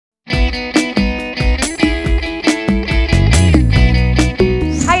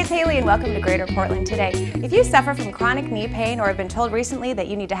welcome to Greater Portland Today. If you suffer from chronic knee pain or have been told recently that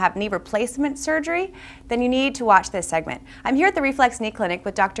you need to have knee replacement surgery, then you need to watch this segment. I'm here at the Reflex Knee Clinic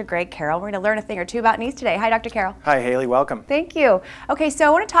with Dr. Carroll. We're going to learn a thing or two about knees today. Hi, Dr. Carroll. Hi, Haley. Welcome. Thank you. Okay, so I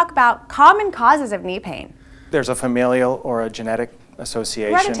want to talk about common causes of knee pain. There's a familial or a genetic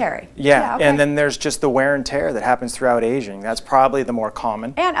association. Hereditary. Yeah, okay. And then there's just the wear and tear that happens throughout aging. That's probably the more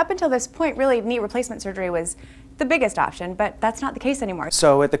common. And up until this point, really, knee replacement surgery was the biggest option, but that's not the case anymore.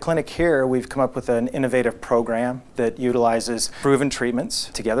 So at the clinic here, we've come up with an innovative program that utilizes proven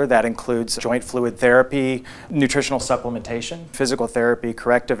treatments together. That includes joint fluid therapy, nutritional supplementation, physical therapy,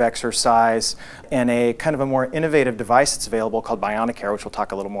 corrective exercise, and a kind of a more innovative device that's available called Bionicare, which we'll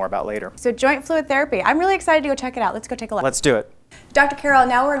talk a little more about later. So joint fluid therapy. I'm really excited to go check it out. Let's go take a look. Let's do it. Dr. Carroll,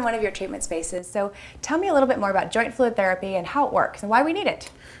 now we're in one of your treatment spaces, so tell me a little bit more about joint fluid therapy and how it works and why we need it.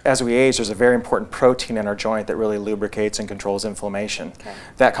 As we age, there's a very important protein in our joint that really lubricates and controls inflammation. Okay.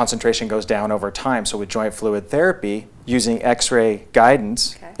 That concentration goes down over time, so with joint fluid therapy, using X-ray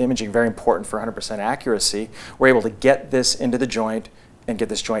guidance, imaging very important for 100% accuracy, we're able to get this into the joint and get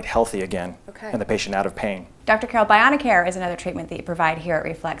this joint healthy again and the patient out of pain. Dr. Carroll, Bionicare is another treatment that you provide here at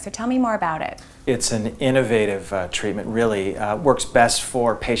Reflex, so tell me more about it. It's an innovative treatment, really. Works best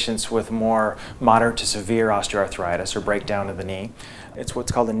for patients with more moderate to severe osteoarthritis or breakdown of the knee. It's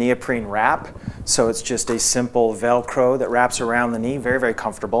what's called a neoprene wrap, so it's just a simple Velcro that wraps around the knee, very, very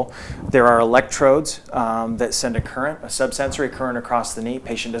comfortable. There are electrodes that send a current, a subsensory current across the knee.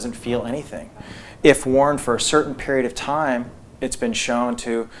 Patient doesn't feel anything. If worn for a certain period of time, it's been shown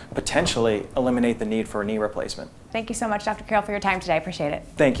to potentially eliminate the need for a knee replacement. Thank you so much, Dr. Carroll, for your time today. I appreciate it.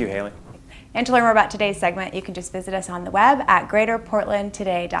 Thank you, Haley. And to learn more about today's segment, you can just visit us on the web at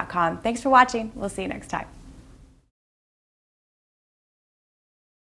greaterportlandtoday.com. Thanks for watching. We'll see you next time.